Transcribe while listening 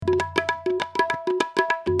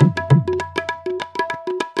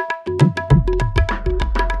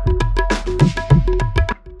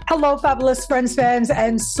Hello, fabulous friends, fans,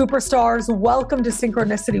 and superstars. Welcome to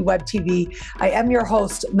Synchronicity Web TV. I am your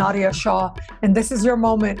host, Nadia Shah, and this is your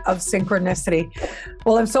moment of synchronicity.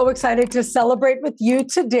 Well, I'm so excited to celebrate with you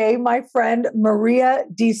today, my friend, Maria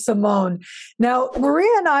DeSimone. Now,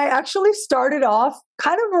 Maria and I actually started off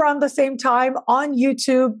kind of around the same time on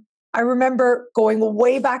YouTube. I remember going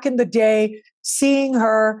way back in the day, seeing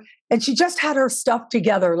her, and she just had her stuff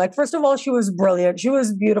together. Like, first of all, she was brilliant. She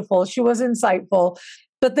was beautiful. She was insightful.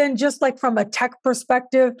 But then just like from a tech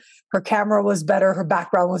perspective, her camera was better, her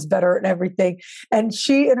background was better and everything. And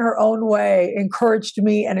she, in her own way, encouraged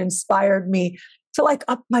me and inspired me to like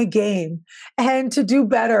up my game and to do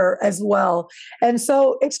better as well. And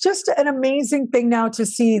so it's just an amazing thing now to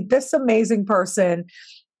see this amazing person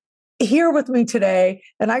here with me today,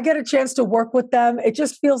 and I get a chance to work with them. It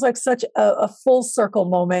just feels like such a full circle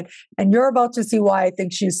moment, and you're about to see why I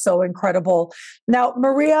think she's so incredible. Now,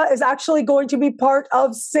 Maria is actually going to be part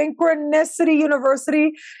of Synchronicity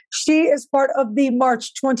University. She is part of the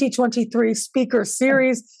March 2023 Speaker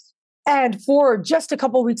Series. And for just a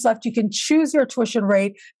couple weeks left, you can choose your tuition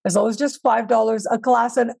rate as low as just $5 a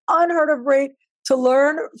class, an unheard of rate to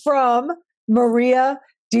learn from Maria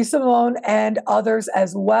DeSimone and others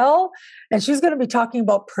as well. And she's going to be talking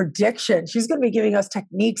about prediction. She's going to be giving us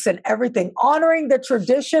techniques and everything, honoring the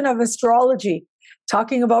tradition of astrology,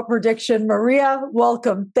 talking about prediction. Maria,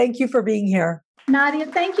 welcome. Thank you for being here. Nadia,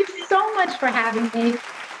 thank you so much for having me,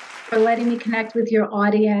 for letting me connect with your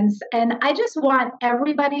audience. And I just want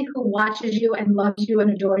everybody who watches you and loves you and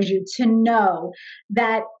adores you to know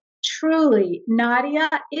that truly Nadia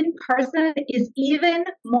in person is even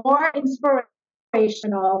more inspirational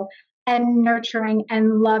and nurturing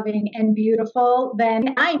and loving and beautiful,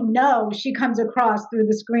 then I know she comes across through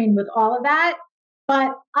the screen with all of that.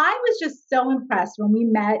 But I was just so impressed when we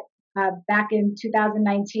met back in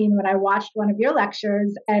 2019 when I watched one of your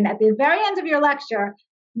lectures. And at the very end of your lecture,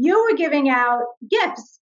 you were giving out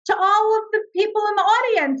gifts to all of the people in the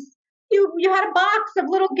audience. You had a box of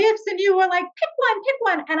little gifts and you were like, pick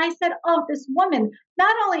one. And I said, oh, this woman,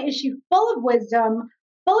 not only is she full of wisdom,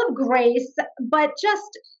 full of grace, but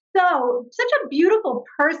just such a beautiful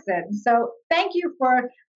person. So thank you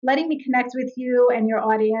for letting me connect with you and your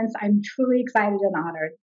audience. I'm truly excited and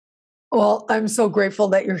honored. Well, I'm so grateful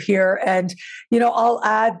that you're here. And, I'll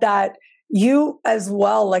add that you as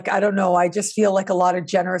well, like, I don't know, I just feel like a lot of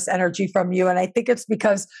generous energy from you. And I think it's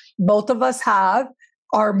because both of us have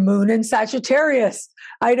our moon in Sagittarius.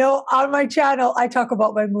 I know on my channel, I talk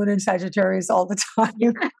about my moon in Sagittarius all the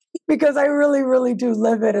time because I really, really do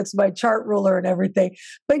live it. It's my chart ruler and everything.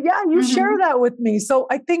 But yeah, you share that with me. So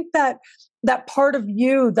I think that part of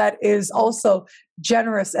you that is also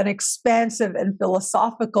generous and expansive and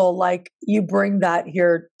philosophical, like you bring that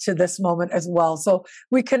here to this moment as well. So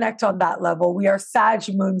we connect on that level. We are Sag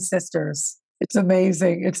Moon sisters. It's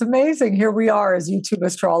amazing. It's amazing. Here we are as YouTube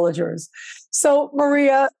astrologers. So,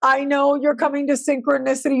 Maria, I know you're coming to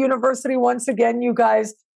Synchronicity University once again, you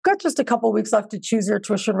guys. We've got just a couple weeks left to choose your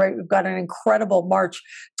tuition rate. We've got an incredible March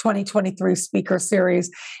 2023 speaker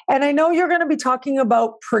series. And I know you're going to be talking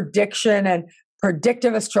about prediction and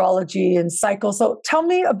predictive astrology and cycles. So tell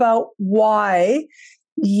me about why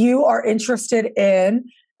you are interested in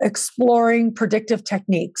exploring predictive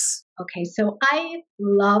techniques. Okay, so I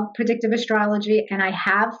love predictive astrology, and I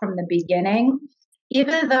have from the beginning.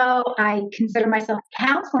 Even though I consider myself a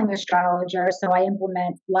counseling astrologer, so I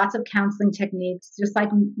implement lots of counseling techniques, just like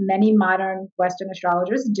many modern Western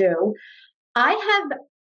astrologers do, I have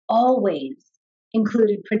always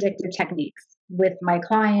included predictive techniques with my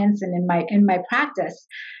clients and in my practice.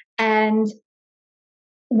 And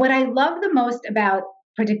what I love the most about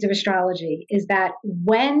predictive astrology is that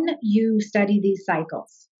when you study these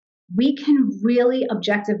cycles, we can really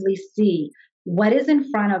objectively see what is in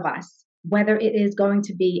front of us, whether it is going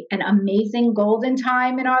to be an amazing golden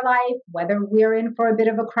time in our life, whether we're in for a bit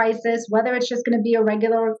of a crisis, whether it's just going to be a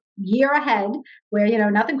regular year ahead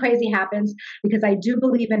where, nothing crazy happens, because I do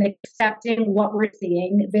believe in accepting what we're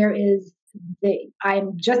seeing.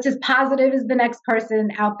 I'm just as positive as the next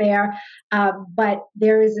person out there, but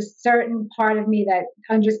there is a certain part of me that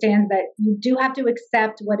understands that you do have to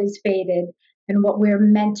accept what is fated and what we're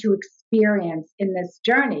meant to experience in this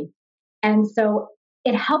journey. And so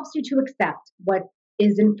it helps you to accept what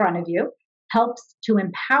is in front of you, helps to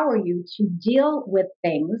empower you to deal with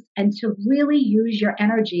things and to really use your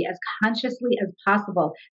energy as consciously as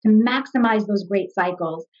possible to maximize those great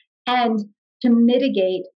cycles and to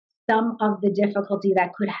mitigate some of the difficulty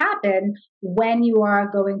that could happen when you are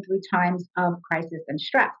going through times of crisis and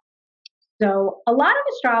stress. So a lot of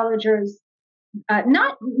astrologers,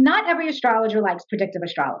 not every astrologer likes predictive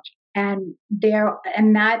astrology. and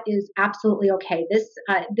that is absolutely okay.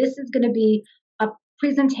 This is going to be a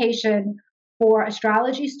presentation for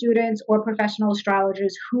astrology students or professional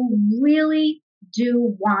astrologers who really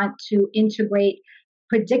do want to integrate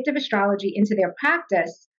predictive astrology into their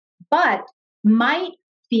practice, but might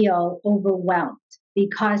feel overwhelmed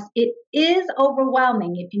because it is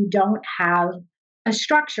overwhelming if you don't have a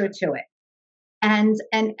structure to it. And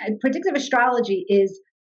predictive astrology is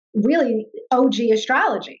really OG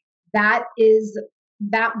astrology. That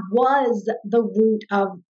was the root of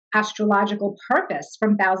astrological purpose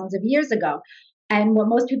from thousands of years ago. And what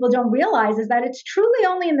most people don't realize is that it's truly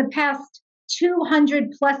only in the past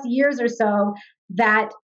 200 plus years or so that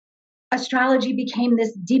astrology became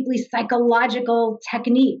this deeply psychological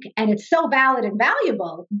technique. And it's so valid and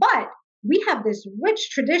valuable, but we have this rich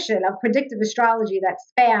tradition of predictive astrology that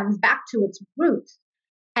spans back to its roots.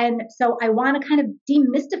 And so I want to kind of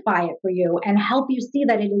demystify it for you and help you see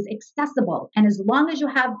that it is accessible. And as long as you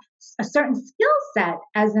have a certain skill set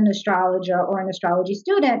as an astrologer or an astrology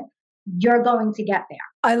student, you're going to get there.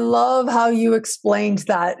 I love how you explained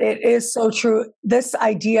that. It is so true. This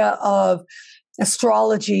idea of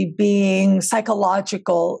astrology being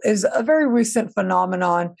psychological is a very recent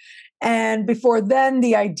phenomenon. And before then,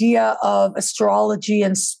 the idea of astrology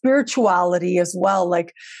and spirituality as well,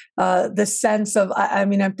 like the sense of, I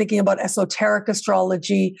mean, I'm thinking about esoteric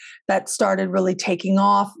astrology that started really taking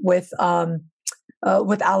off with Alan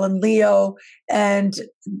Leo, and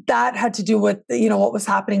that had to do with what was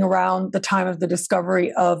happening around the time of the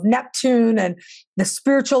discovery of Neptune and the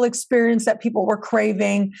spiritual experience that people were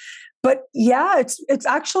craving. But yeah, it's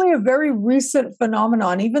actually a very recent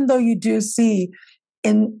phenomenon, even though you do see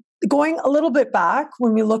in going a little bit back,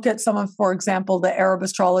 when we look at some of, for example, the Arab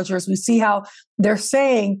astrologers, we see how they're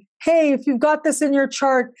saying, hey, if you've got this in your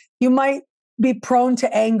chart, you might be prone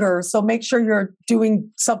to anger. So make sure you're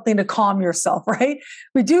doing something to calm yourself, right?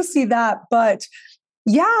 We do see that. But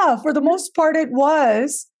yeah, for the most part, it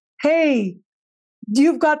was, hey,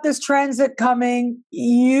 you've got this transit coming.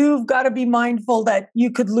 You've got to be mindful that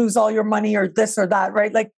you could lose all your money or this or that,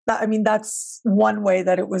 right? Like that, I mean, that's one way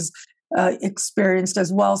that it was experienced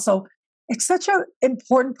as well. So it's such an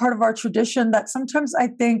important part of our tradition that sometimes I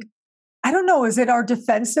think, I don't know, is it our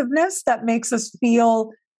defensiveness that makes us feel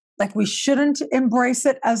like we shouldn't embrace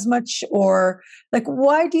it as much? Or like,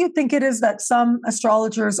 why do you think it is that some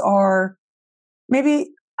astrologers are maybe,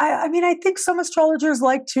 I mean, I think some astrologers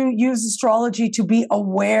like to use astrology to be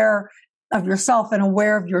aware of yourself and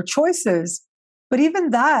aware of your choices. But even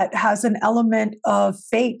that has an element of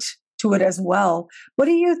fate to it as well. What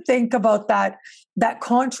do you think about that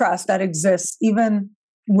contrast that exists even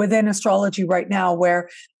within astrology right now, where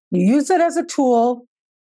you use it as a tool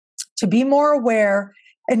to be more aware,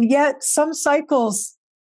 and yet some cycles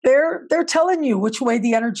they're telling you which way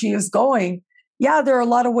the energy is going? Yeah, there are a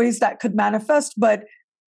lot of ways that could manifest, but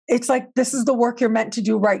it's like, this is the work you're meant to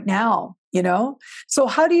do right now, So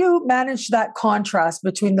how do you manage that contrast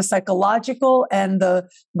between the psychological and the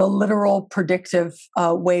literal predictive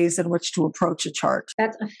ways in which to approach a chart?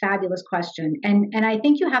 That's a fabulous question. And I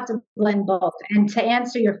think you have to blend both. And to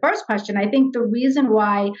answer your first question, I think the reason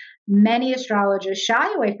why many astrologers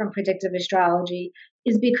shy away from predictive astrology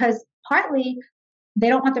is because partly they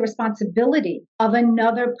don't want the responsibility of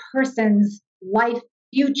another person's life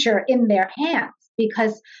future in their hands.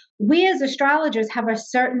 Because we as astrologers have a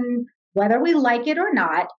certain, whether we like it or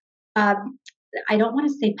not, I don't want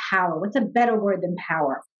to say power. What's a better word than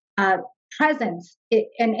power? Presence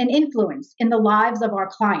and influence in the lives of our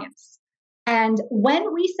clients. And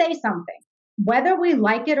when we say something, whether we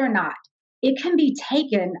like it or not, it can be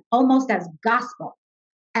taken almost as gospel.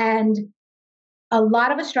 And a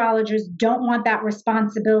lot of astrologers don't want that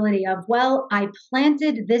responsibility of, well, I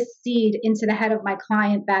planted this seed into the head of my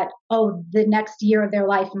client that, the next year of their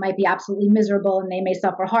life might be absolutely miserable and they may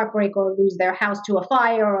suffer heartbreak or lose their house to a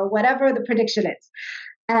fire or whatever the prediction is.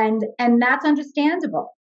 And that's understandable.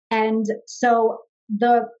 And so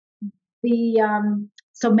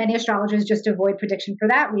so many astrologers just avoid prediction for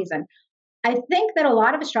that reason. I think that a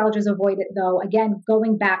lot of astrologers avoid it, though, again,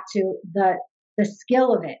 going back to the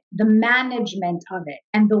skill of it, the management of it,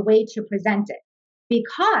 and the way to present it.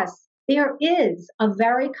 Because there is a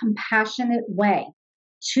very compassionate way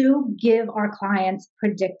to give our clients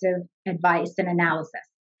predictive advice and analysis.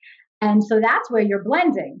 And so that's where you're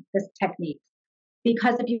blending this technique.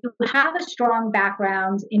 Because if you have a strong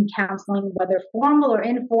background in counseling, whether formal or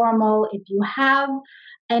informal, if you have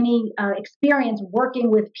any experience working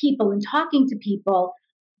with people and talking to people,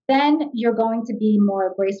 then you're going to be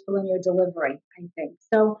more graceful in your delivery, I think.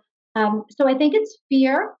 So I think it's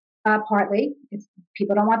fear, partly. It's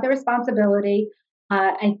people don't want the responsibility.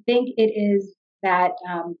 I think it is that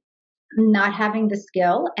not having the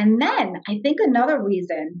skill. And then I think another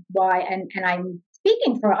reason why, and I'm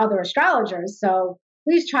speaking for other astrologers, so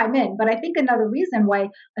please chime in, but I think another reason why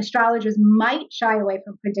astrologers might shy away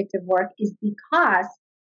from predictive work is because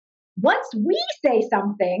once we say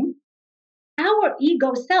something, our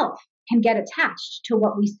ego self can get attached to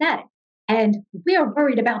what we said. And we're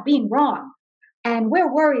worried about being wrong. And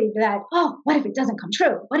we're worried that, oh, what if it doesn't come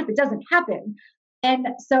true? What if it doesn't happen? And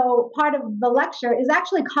so part of the lecture is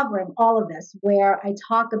actually covering all of this, where I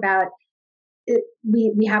talk about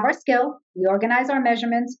we have our skill, we organize our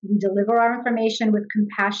measurements, we deliver our information with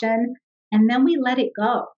compassion, and then we let it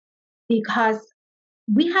go because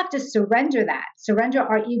we have to surrender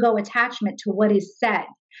our ego attachment to what is said,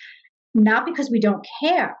 not because we don't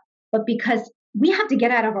care, but because we have to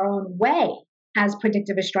get out of our own way as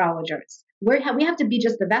predictive astrologers. We have to be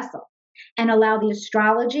just the vessel and allow the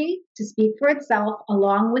astrology to speak for itself,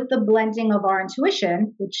 along with the blending of our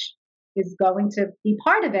intuition, which is going to be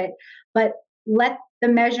part of it, but let the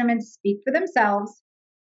measurements speak for themselves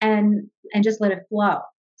and just let it flow.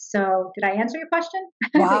 So did I answer your question?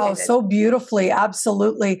 Wow, so beautifully.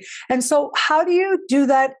 Absolutely. And so how do you do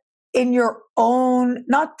that in your own,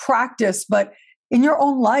 not practice, but in your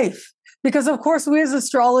own life? Because of course, we as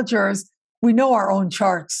astrologers, we know our own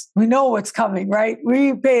charts. We know what's coming, right?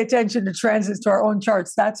 We pay attention to transits, to our own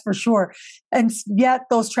charts, that's for sure. And yet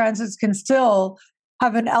those transits can still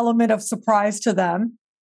have an element of surprise to them.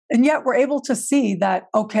 And yet we're able to see that,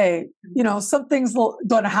 okay, something's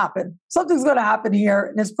going to happen. Something's going to happen here.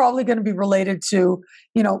 And it's probably going to be related to,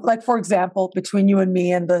 like, for example, between you and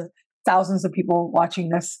me and the thousands of people watching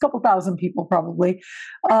this, a couple thousand people probably,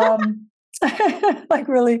 like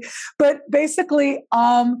really. But basically,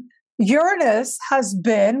 Uranus has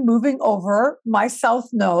been moving over my south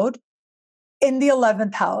node in the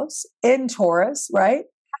 11th house in Taurus, right?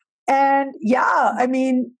 And yeah, I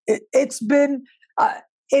mean, it's been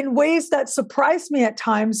in ways that surprised me at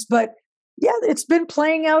times, but yeah, it's been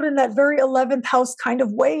playing out in that very 11th house kind of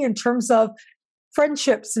way in terms of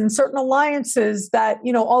friendships and certain alliances that,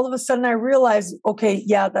 all of a sudden I realized, okay,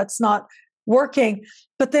 yeah, that's not working.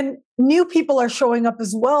 But then new people are showing up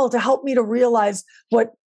as well to help me to realize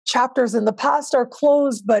what chapters in the past are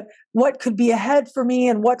closed, but what could be ahead for me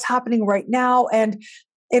and what's happening right now. And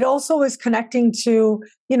it also is connecting to,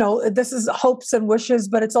 this is hopes and wishes,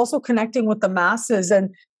 but it's also connecting with the masses. And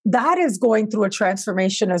that is going through a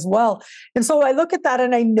transformation as well. And so I look at that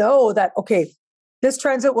and I know that, okay, this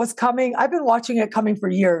transit was coming. I've been watching it coming for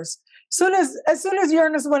years. As soon as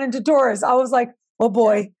Uranus went into Taurus, I was like, oh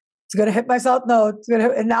boy, it's going to hit my south node.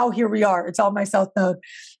 And now here we are. It's on my south node.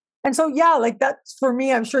 And so, yeah, like that's for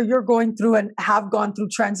me, I'm sure you're going through and have gone through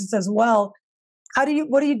transits as well.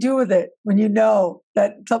 What do you do with it when you know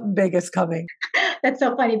that something big is coming? That's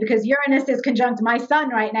so funny because Uranus is conjunct my sun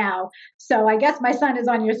right now. So I guess my sun is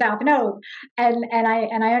on your south node. And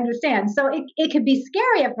I understand. So it could be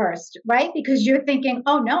scary at first, right? Because you're thinking,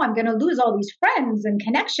 oh no, I'm going to lose all these friends and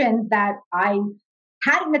connections that I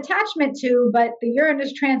had an attachment to, but the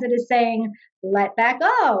Uranus transit is saying, let that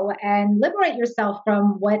go and liberate yourself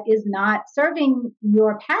from what is not serving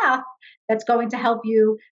your path that's going to help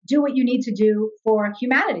you do what you need to do for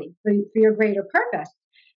humanity, for your greater purpose.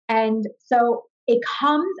 And so it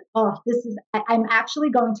comes, I'm actually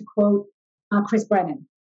going to quote Chris Brennan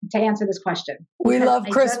to answer this question. We love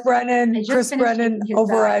Chris Brennan. Chris Brennan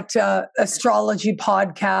over at Astrology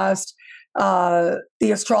Podcast, the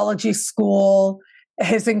Astrology School.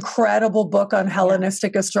 His incredible book on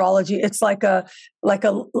Hellenistic astrology. It's like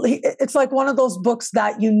it's like one of those books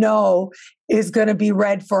that is going to be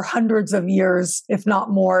read for hundreds of years, if not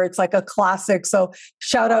more. It's like a classic. So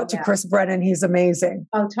shout out to Chris Brennan. He's amazing.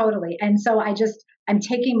 Oh, totally. And so I'm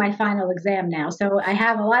taking my final exam now. So I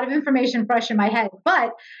have a lot of information fresh in my head,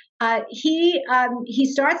 but he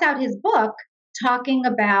starts out his book talking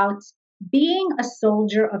about being a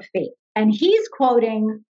soldier of fate. And he's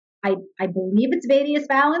quoting, I believe it's Vedius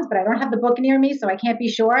Valens, but I don't have the book near me, so I can't be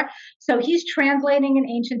sure. So he's translating an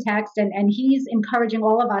ancient text, and he's encouraging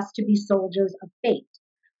all of us to be soldiers of fate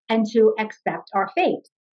and to accept our fate.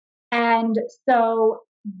 And so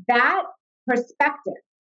that perspective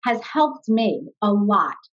has helped me a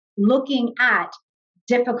lot looking at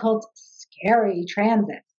difficult, scary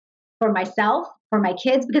transits for myself, for my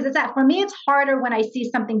kids, because for me, it's harder when I see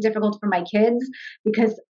something difficult for my kids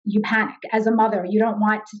because you panic as a mother. You don't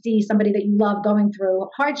want to see somebody that you love going through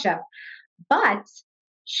hardship. But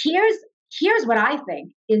here's what I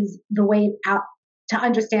think is the way out to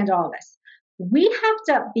understand all of this. We have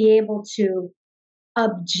to be able to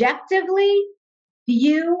objectively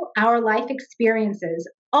view our life experiences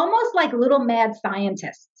almost like little mad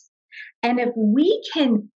scientists. And if we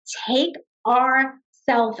can take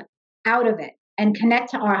ourself out of it and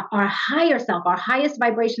connect to our higher self, our highest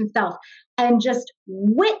vibration self, and just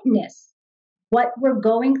witness what we're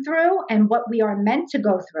going through and what we are meant to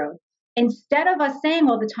go through, instead of us saying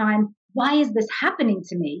all the time, why is this happening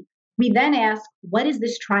to me? We then ask, what is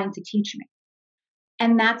this trying to teach me?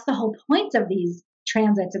 And that's the whole point of these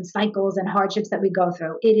transits and cycles and hardships that we go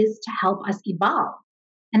through. It is to help us evolve.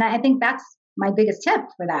 And I think that's my biggest tip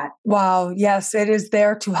for that. Wow. Yes, it is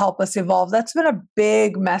there to help us evolve. That's been a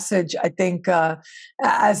big message, I think,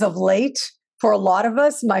 as of late for a lot of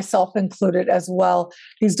us, myself included as well.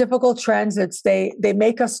 These difficult transits, they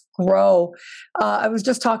make us grow. I was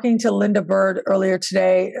just talking to Linda Bird earlier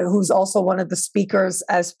today, who's also one of the speakers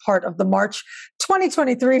as part of the March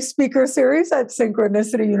 2023 speaker series at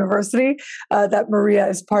Synchronicity University that Maria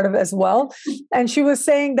is part of as well. And she was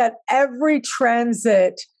saying that every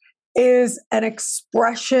transit is an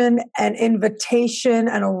expression, an invitation,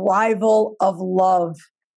 an arrival of love.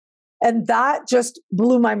 And that just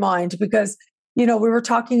blew my mind because, we were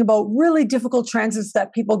talking about really difficult transits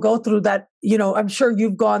that people go through that, I'm sure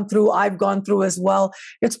you've gone through, I've gone through as well.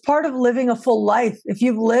 It's part of living a full life. If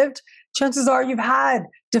you've lived, chances are you've had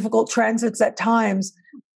difficult transits at times,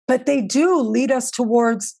 but they do lead us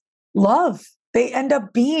towards love. They end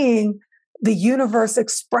up being the universe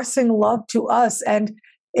expressing love to us. And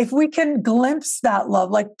if we can glimpse that love,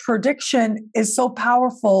 like prediction is so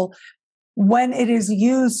powerful when it is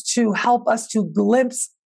used to help us to glimpse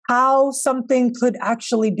how something could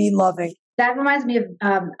actually be loving. That reminds me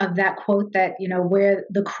of that quote that, where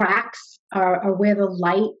the cracks are where the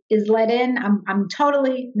light is let in. I'm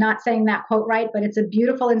totally not saying that quote right, but it's a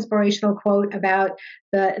beautiful inspirational quote about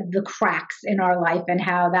the cracks in our life and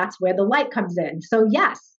how that's where the light comes in. So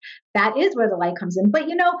yes, that is where the light comes in. But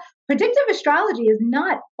predictive astrology is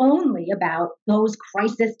not only about those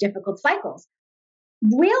crisis difficult cycles.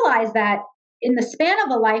 Realize that in the span of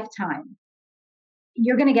a lifetime,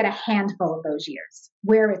 you're going to get a handful of those years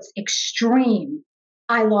where it's extreme.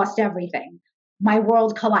 I lost everything. My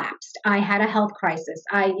world collapsed. I had a health crisis.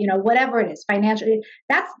 Whatever it is, financially,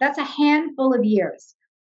 that's a handful of years.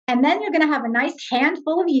 And then you're going to have a nice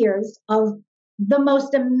handful of years of the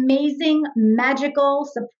most amazing, magical,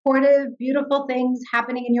 supportive, beautiful things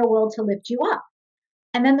happening in your world to lift you up.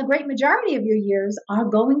 And then the great majority of your years are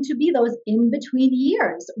going to be those in-between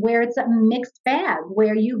years where it's a mixed bag,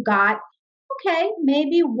 where you got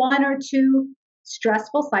maybe one or two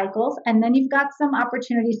stressful cycles, and then you've got some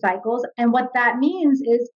opportunity cycles. And what that means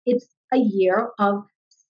is it's a year of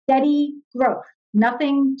steady growth,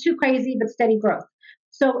 nothing too crazy, but steady growth.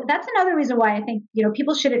 So that's another reason why I think,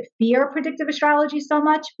 people shouldn't fear predictive astrology so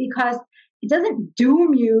much, because it doesn't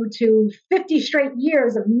doom you to 50 straight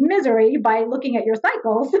years of misery by looking at your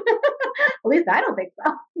cycles. At least I don't think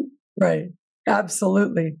so. Right.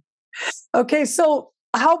 Absolutely. Okay. So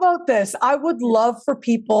how about this? I would love for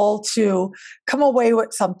people to come away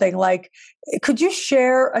with something like, could you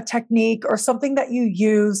share a technique or something that you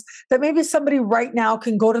use that maybe somebody right now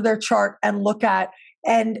can go to their chart and look at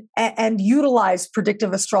and utilize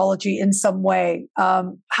predictive astrology in some way?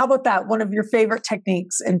 How about that? One of your favorite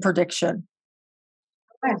techniques in prediction?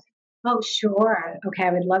 Oh, sure. Okay,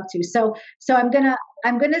 I would love to. So I'm gonna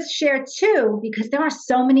share two, because there are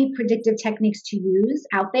so many predictive techniques to use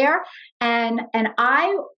out there, and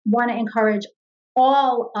I want to encourage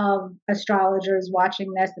all of astrologers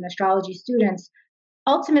watching this and astrology students.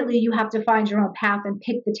 Ultimately, you have to find your own path and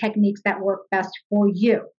pick the techniques that work best for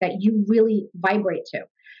you, that you really vibrate to.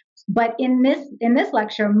 But in this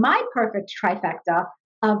lecture, my perfect trifecta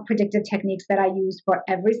of predictive techniques that I use for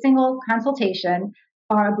every single consultation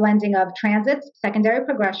are a blending of transits, secondary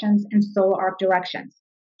progressions, and solar arc directions.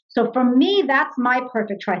 So for me, that's my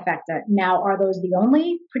perfect trifecta. Now, are those the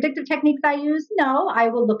only predictive techniques I use? No, I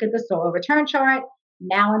will look at the solar return chart.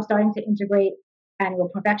 Now I'm starting to integrate annual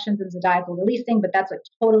perfections and zodiacal releasing, but that's a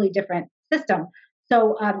totally different system.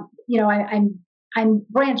 So, I'm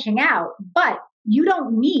branching out, but you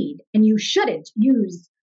don't need, and you shouldn't use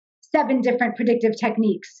 7 different predictive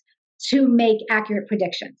techniques to make accurate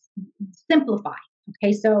predictions. Simplify.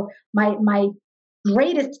 Okay, so my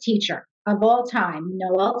greatest teacher of all time,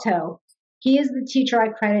 Noel Toe, he is the teacher I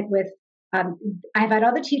credit with. I've had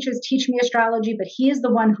other teachers teach me astrology, but he is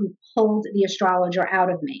the one who pulled the astrologer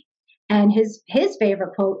out of me. And his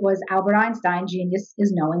favorite quote was Albert Einstein, "Genius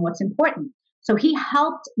is knowing what's important." So he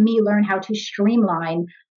helped me learn how to streamline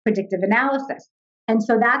predictive analysis. And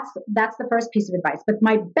so that's the first piece of advice. But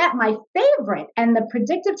my favorite and the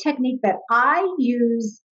predictive technique that I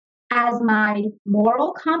use as my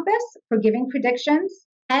moral compass for giving predictions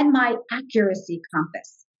and my accuracy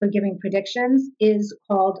compass for giving predictions is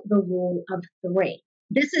called the rule of three.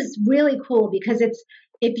 This is really cool because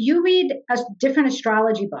if you read different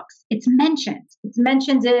astrology books, it's mentioned. It's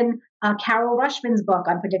mentioned in Carol Rushman's book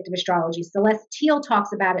on predictive astrology. Celeste Teal talks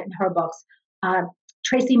about it in her books.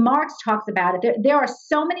 Tracy Marks talks about it. There are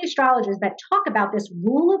so many astrologers that talk about this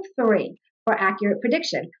rule of three for accurate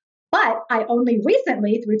prediction. But I only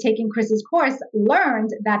recently, through taking Chris's course, learned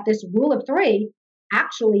that this rule of three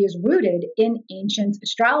actually is rooted in ancient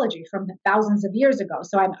astrology from thousands of years ago.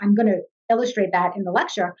 So I'm going to illustrate that in the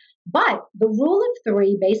lecture. But the rule of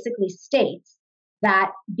three basically states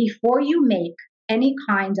that before you make any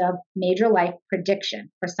kind of major life prediction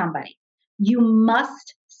for somebody, you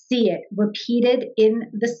must see it repeated in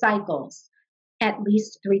the cycles at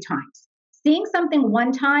least 3 times. Seeing something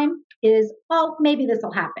one time is, oh, maybe this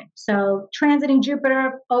will happen. So transiting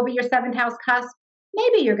Jupiter over your 7th house cusp,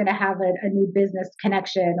 maybe you're going to have a new business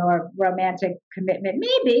connection or romantic commitment.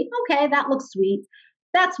 Maybe, okay, that looks sweet.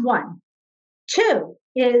 That's 1. 2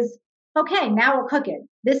 is, okay, now we're cooking.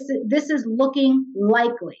 This is looking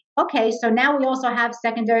likely. Okay, so now we also have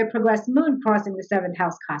secondary progressed moon crossing the 7th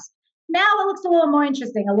house cusp. Now it looks a little more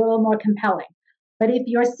interesting, a little more compelling. But if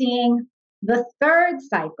you're seeing the 3rd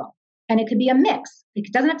cycle, and it could be a mix.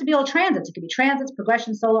 It doesn't have to be all transits. It could be transits,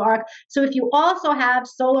 progression, solar arc. So if you also have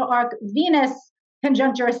solar arc Venus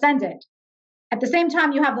conjunct your ascendant, at the same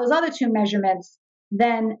time you have those other 2 measurements,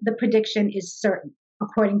 then the prediction is certain,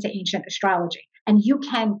 according to ancient astrology. And you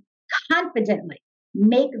can confidently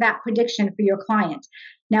make that prediction for your client.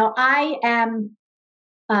 Now, I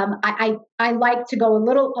like to go a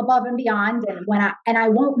little above and beyond, and I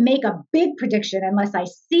won't make a big prediction unless I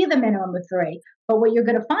see the minimum of 3. But what you're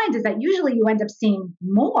going to find is that usually you end up seeing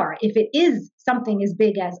more if it is something as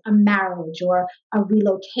big as a marriage or a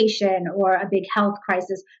relocation or a big health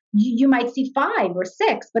crisis. You might see 5 or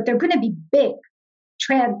 6, but they're going to be big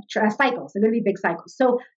cycles. They're going to be big cycles.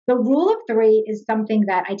 So the rule of 3 is something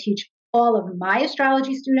that I teach all of my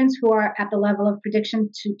astrology students who are at the level of prediction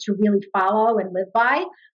to really follow and live by.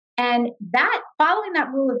 And that following that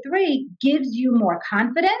rule of 3 gives you more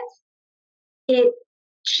confidence. It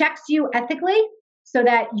checks you ethically so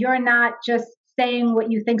that you're not just saying what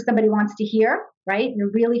you think somebody wants to hear, right?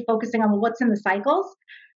 You're really focusing on what's in the cycles.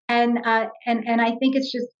 And I think it's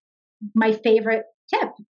just my favorite tip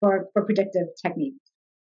for predictive techniques.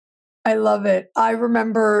 I love it. I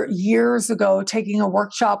remember years ago taking a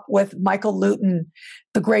workshop with Michael Luton,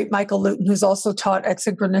 the great Michael Luton, who's also taught at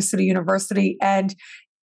Synchronicity University. And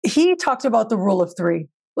he talked about the rule of 3.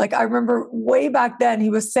 Like, I remember way back then, he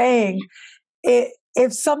was saying,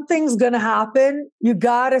 if something's going to happen, you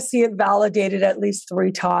got to see it validated at least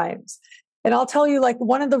 3 times. And I'll tell you, like,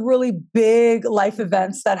 one of the really big life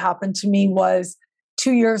events that happened to me was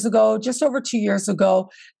 2 years ago, just over 2 years ago,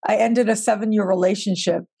 I ended a 7-year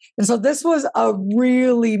relationship. And so this was a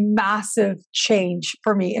really massive change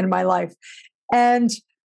for me in my life. And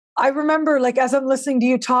I remember, like, as I'm listening to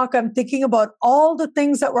you talk, I'm thinking about all the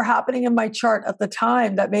things that were happening in my chart at the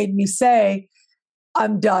time that made me say,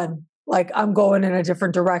 I'm done. Like, I'm going in a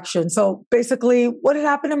different direction. So basically, what had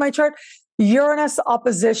happened in my chart? Uranus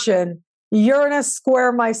opposition, Uranus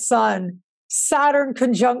square my sun, Saturn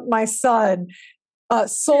conjunct my sun,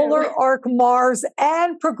 solar arc Mars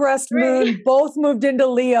and progressed moon both moved into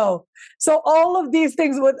Leo. So all of these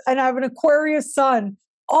things and I have an Aquarius sun.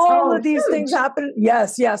 All of these things happen.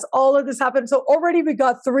 Yes, all of this happened. So already we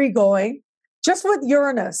got 3 going. Just with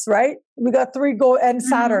Uranus, right? We got 3 go and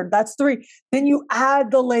Saturn. That's 3. Then you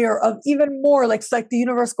add the layer of even more, like it's like the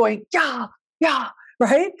universe going, yeah,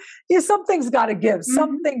 right? Yeah, something's got to give.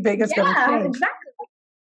 Something big is going to change. Exactly.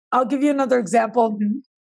 I'll give you another example.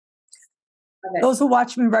 Those who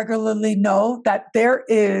watch me regularly know that there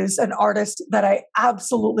is an artist that I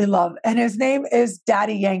absolutely love, and his name is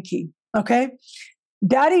Daddy Yankee. Okay.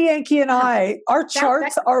 Daddy Yankee and our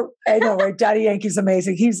charts are, I know, right? Daddy Yankee's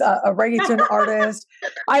amazing. He's a reggaeton artist.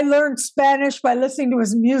 I learned Spanish by listening to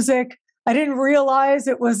his music. I didn't realize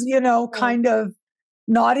it was, kind of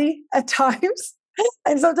naughty at times.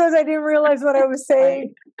 And sometimes I didn't realize what I was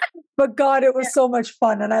saying. But God, it was so much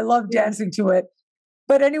fun. And I love dancing to it.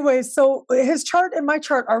 But anyway, so his chart and my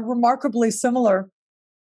chart are remarkably similar.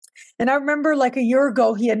 And I remember like a year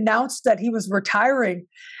ago, he announced that he was retiring.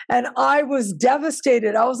 And I was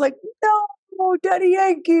devastated. I was like, no, Daddy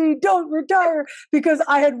Yankee, don't retire. Because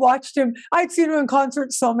I had watched him. I'd seen him in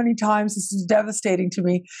concert so many times. This is devastating to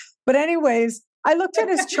me. But anyways, I looked at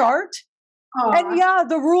his chart. And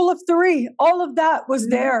the rule of 3, all of that was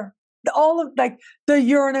there. All of like the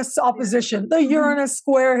Uranus opposition, the Uranus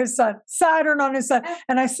square his sun, Saturn on his sun.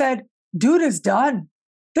 And I said, dude is done.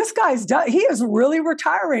 this guy's done. He is really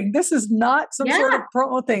retiring. This is not some sort of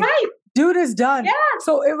promo thing. Right. Dude is done. Yeah.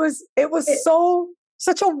 So it was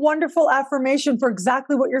such a wonderful affirmation for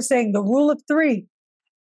exactly what you're saying. The rule of three.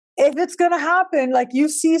 If it's going to happen, like you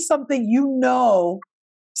see something,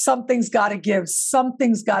 something's got to give,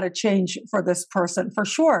 something's got to change for this person, for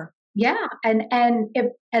sure. Yeah. And if,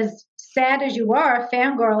 as sad as you are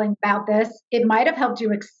fangirling about this, it might have helped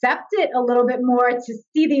you accept it a little bit more to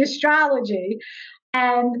see the astrology.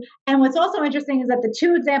 And what's also interesting is that the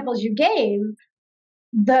two examples you gave,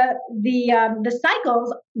 the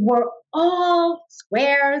cycles were all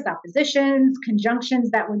squares, oppositions,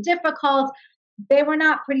 conjunctions that were difficult. They were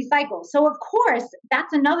not pretty cycles. So of course,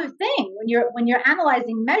 that's another thing when you're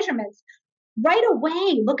analyzing measurements. Right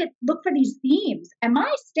away, look for these themes. Am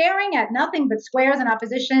I staring at nothing but squares and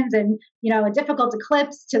oppositions and, a difficult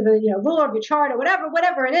eclipse to the, ruler of your chart or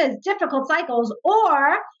whatever it is, difficult cycles,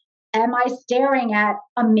 or am I staring at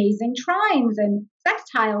amazing trines and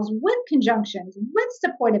sextiles with conjunctions, with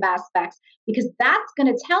supportive aspects? Because that's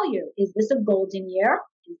going to tell you, is this a golden year?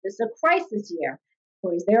 Is this a crisis year?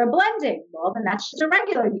 Or is there a blending? Well, then that's just a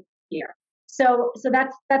regular year. So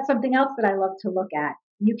that's something else that I love to look at.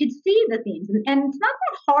 You can see the themes, and it's not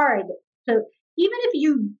that hard. So even if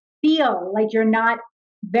you feel like you're not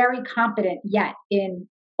very competent yet in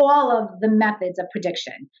all of the methods of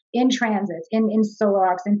prediction, in transits, in solar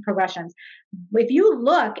arcs, in progressions, if you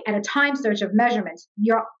look at a time search of measurements,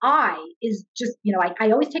 your eye is just,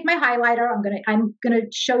 I always take my highlighter. I'm gonna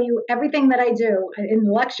show you everything that I do in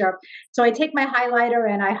the lecture. So I take my highlighter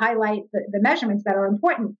and I highlight the measurements that are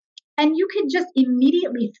important. And you can just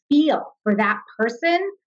immediately feel for that person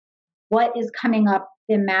what is coming up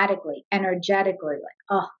thematically, energetically. Like,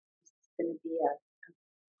 oh, is this going to be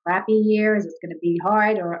a crappy year? Is this going to be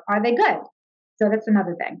hard? Or are they good? So that's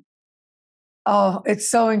another thing. Oh, it's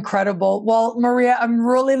so incredible. Well, Maria, I'm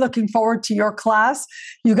really looking forward to your class.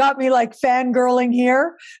 You got me like fangirling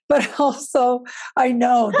here, but also I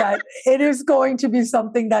know that it is going to be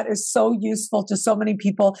something that is so useful to so many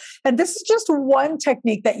people. And this is just one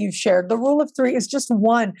technique that you've shared. The rule of three is just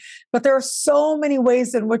one, but there are so many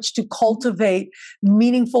ways in which to cultivate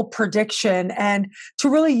meaningful prediction and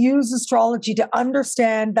to really use astrology to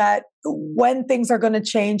understand that when things are going to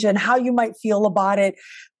change and how you might feel about it.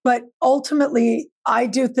 But ultimately, I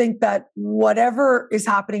do think that whatever is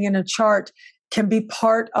happening in a chart can be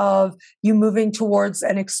part of you moving towards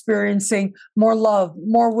and experiencing more love,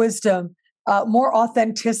 more wisdom, more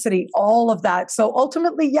authenticity, all of that. So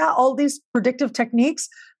ultimately, all these predictive techniques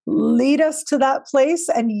lead us to that place.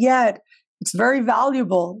 And yet it's very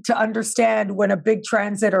valuable to understand when a big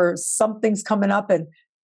transit or something's coming up and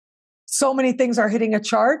so many things are hitting a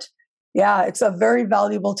chart. Yeah, it's a very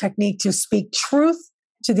valuable technique to speak truth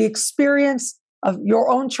to the experience of your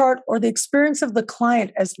own chart or the experience of the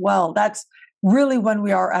client as well. That's really when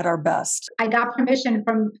we are at our best. I got permission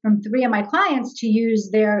from three of my clients to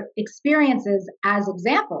use their experiences as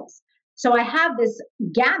examples. So I have this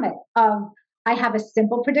gamut of, I have a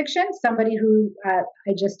simple prediction, somebody who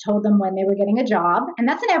I just told them when they were getting a job. And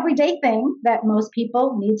that's an everyday thing that most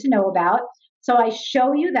people need to know about. So I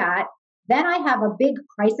show you that. Then I have a big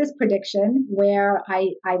crisis prediction where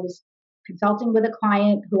I was consulting with a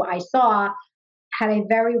client who I saw had a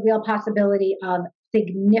very real possibility of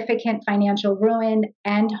significant financial ruin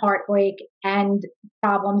and heartbreak and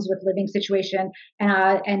problems with living situation.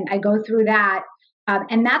 And I go through that.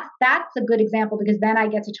 And that's a good example because then I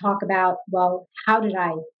get to talk about, well, how did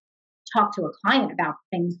I talk to a client about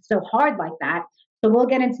things so hard like that? So we'll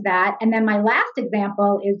get into that. And then my last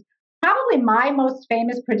example is probably my most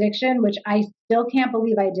famous prediction, which I still can't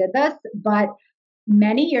believe I did this, but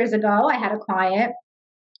many years ago, I had a client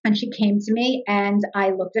and she came to me and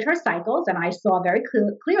I looked at her cycles and I saw very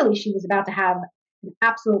clearly she was about to have an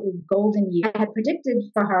absolutely golden year. I had predicted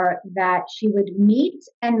for her that she would meet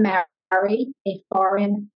and marry a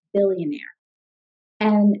foreign billionaire.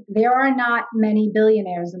 And there are not many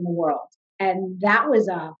billionaires in the world. And that was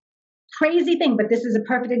a crazy thing, but this is a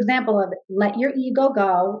perfect example of let your ego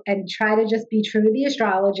go and try to just be true to the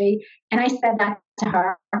astrology. And I said that to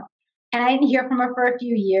her. And I didn't hear from her for a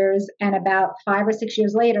few years. And about 5 or 6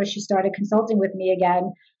 years later, she started consulting with me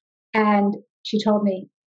again. And she told me,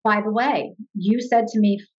 by the way, you said to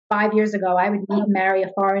me 5 years ago, I would meet and marry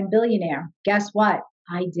a foreign billionaire. Guess what?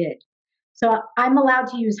 I did. So I'm allowed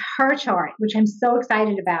to use her chart, which I'm so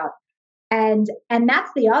excited about. And that's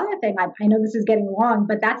the other thing. I know this is getting long,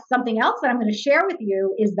 but that's something else that I'm going to share with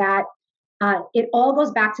you is that it all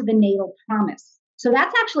goes back to the natal promise. So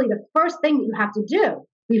that's actually the first thing that you have to do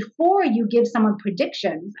before you give someone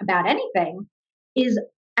predictions about anything is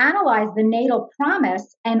analyze the natal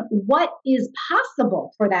promise and what is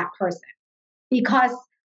possible for that person. Because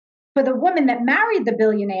for the woman that married the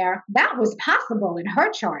billionaire, that was possible in her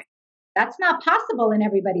chart. That's not possible in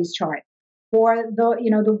everybody's chart. For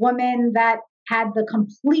the woman that had the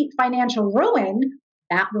complete financial ruin,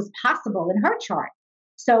 that was possible in her chart.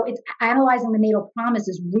 So it's analyzing the natal promise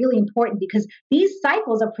is really important because these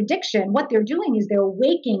cycles of prediction, what they're doing is they're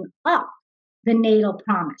waking up the natal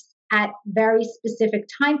promise at very specific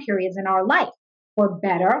time periods in our life, for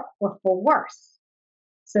better or for worse.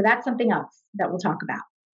 So that's something else that we'll talk about.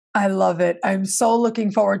 I love it. I'm so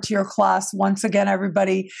looking forward to your class. Once again,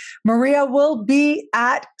 everybody, Maria will be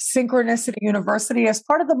at Synchronicity University as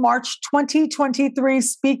part of the March 2023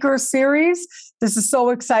 speaker series. This is so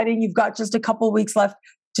exciting. You've got just a couple of weeks left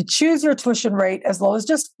to choose your tuition rate as low as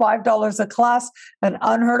just $5 a class, an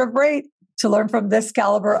unheard of rate to learn from this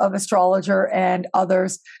caliber of astrologer and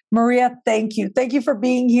others. Maria, thank you. Thank you for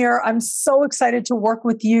being here. I'm so excited to work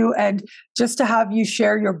with you and just to have you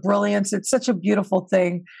share your brilliance. It's such a beautiful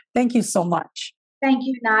thing. Thank you so much. Thank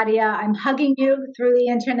you, Nadia. I'm hugging you through the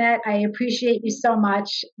internet. I appreciate you so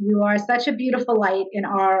much. You are such a beautiful light in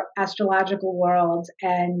our astrological world,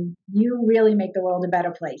 and you really make the world a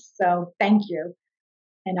better place. So thank you.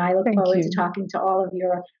 And I look forward to talking to all of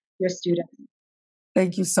your students.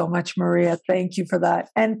 Thank you so much, Maria. Thank you for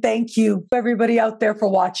that. And thank you, everybody out there, for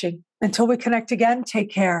watching. Until we connect again, take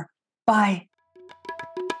care. Bye.